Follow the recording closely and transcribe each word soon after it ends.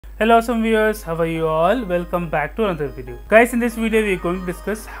Hello awesome viewers, how are you all? Welcome back to another video. Guys, in this video we are going to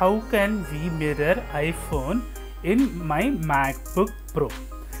discuss how can we mirror iPhone in my Macbook Pro.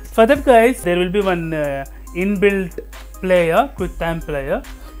 For that guys, there will be one inbuilt player, QuickTime player.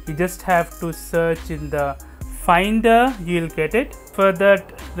 You just have to search in the Finder, you will get it. For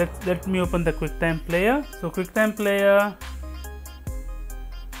that, let me open the QuickTime player. So QuickTime player,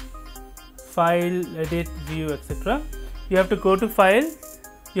 file, edit, view, etc. You have to go to file.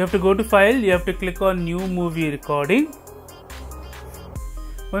 You have to click on new movie recording.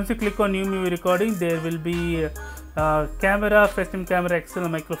 Once you click on new movie recording, there will be camera, FaceTime camera, external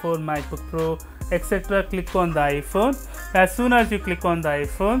microphone, MacBook Pro, etc. Click on the iPhone. As soon as you click on the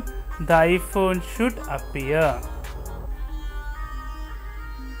iPhone should appear.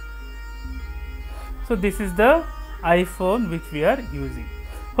 So this is the iPhone which we are using.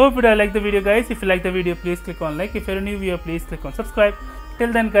 Hope you like the video guys. If you like the video, please click on like. If you're a new viewer, please click on subscribe.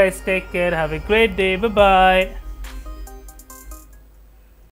 Till then guys, take care, have a great day, bye bye.